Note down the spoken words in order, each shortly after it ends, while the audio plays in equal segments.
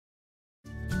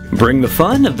Bring the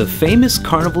fun of the famous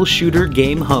carnival shooter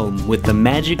game home with the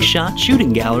Magic Shot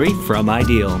Shooting Gallery from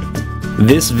Ideal.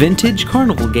 This vintage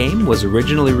carnival game was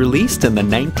originally released in the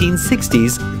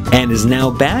 1960s and is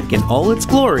now back in all its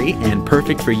glory and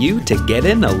perfect for you to get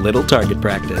in a little target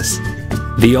practice.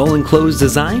 The all-enclosed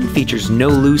design features no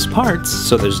loose parts,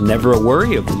 so there's never a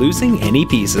worry of losing any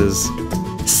pieces.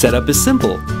 Setup is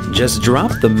simple. Just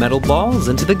drop the metal balls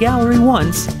into the gallery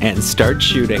once and start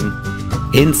shooting.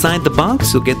 Inside the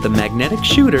box you'll get the magnetic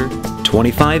shooter,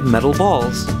 25 metal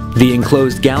balls, the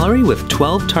enclosed gallery with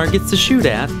 12 targets to shoot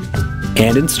at,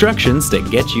 and instructions to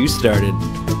get you started.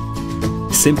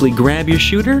 Simply grab your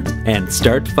shooter and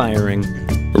start firing.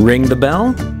 Ring the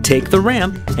bell, take the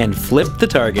ramp, and flip the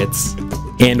targets.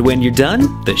 And when you're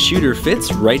done, the shooter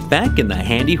fits right back in the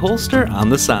handy holster on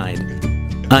the side.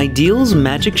 Ideal's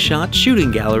Magic Shot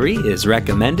Shooting Gallery is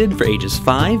recommended for ages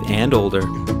 5 and older.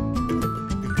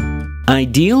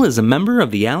 Ideal is a member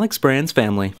of the Alex Brands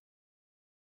family.